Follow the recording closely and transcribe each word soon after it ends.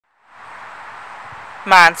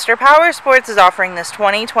Monster Powersports is offering this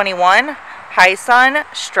 2021 Hisun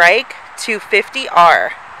Strike 250R.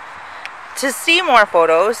 To see more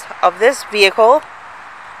photos of this vehicle,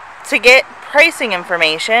 to get pricing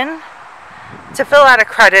information, to fill out a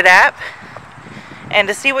credit app, and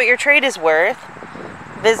to see what your trade is worth,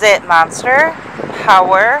 visit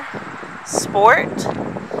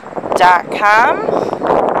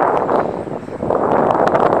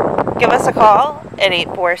monsterpowersport.com. Give us a call at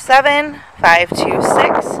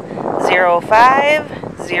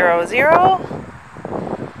 847-526-0500,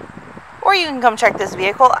 or you can come check this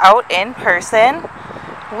vehicle out in person.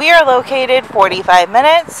 We are located 45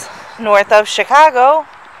 minutes north of Chicago,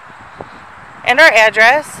 and our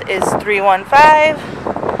address is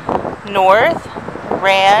 315 North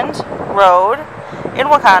Rand Road in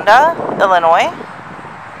Wauconda, Illinois.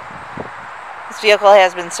 This vehicle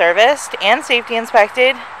has been serviced and safety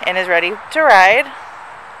inspected and is ready to ride.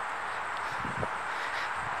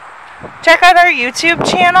 Check out our YouTube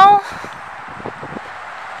channel.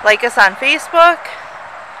 Like us on Facebook.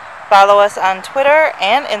 Follow us on Twitter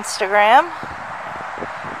and Instagram.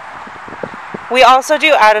 We also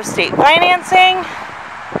do out-of-state financing,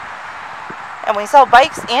 and we sell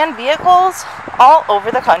bikes and vehicles all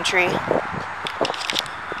over the country.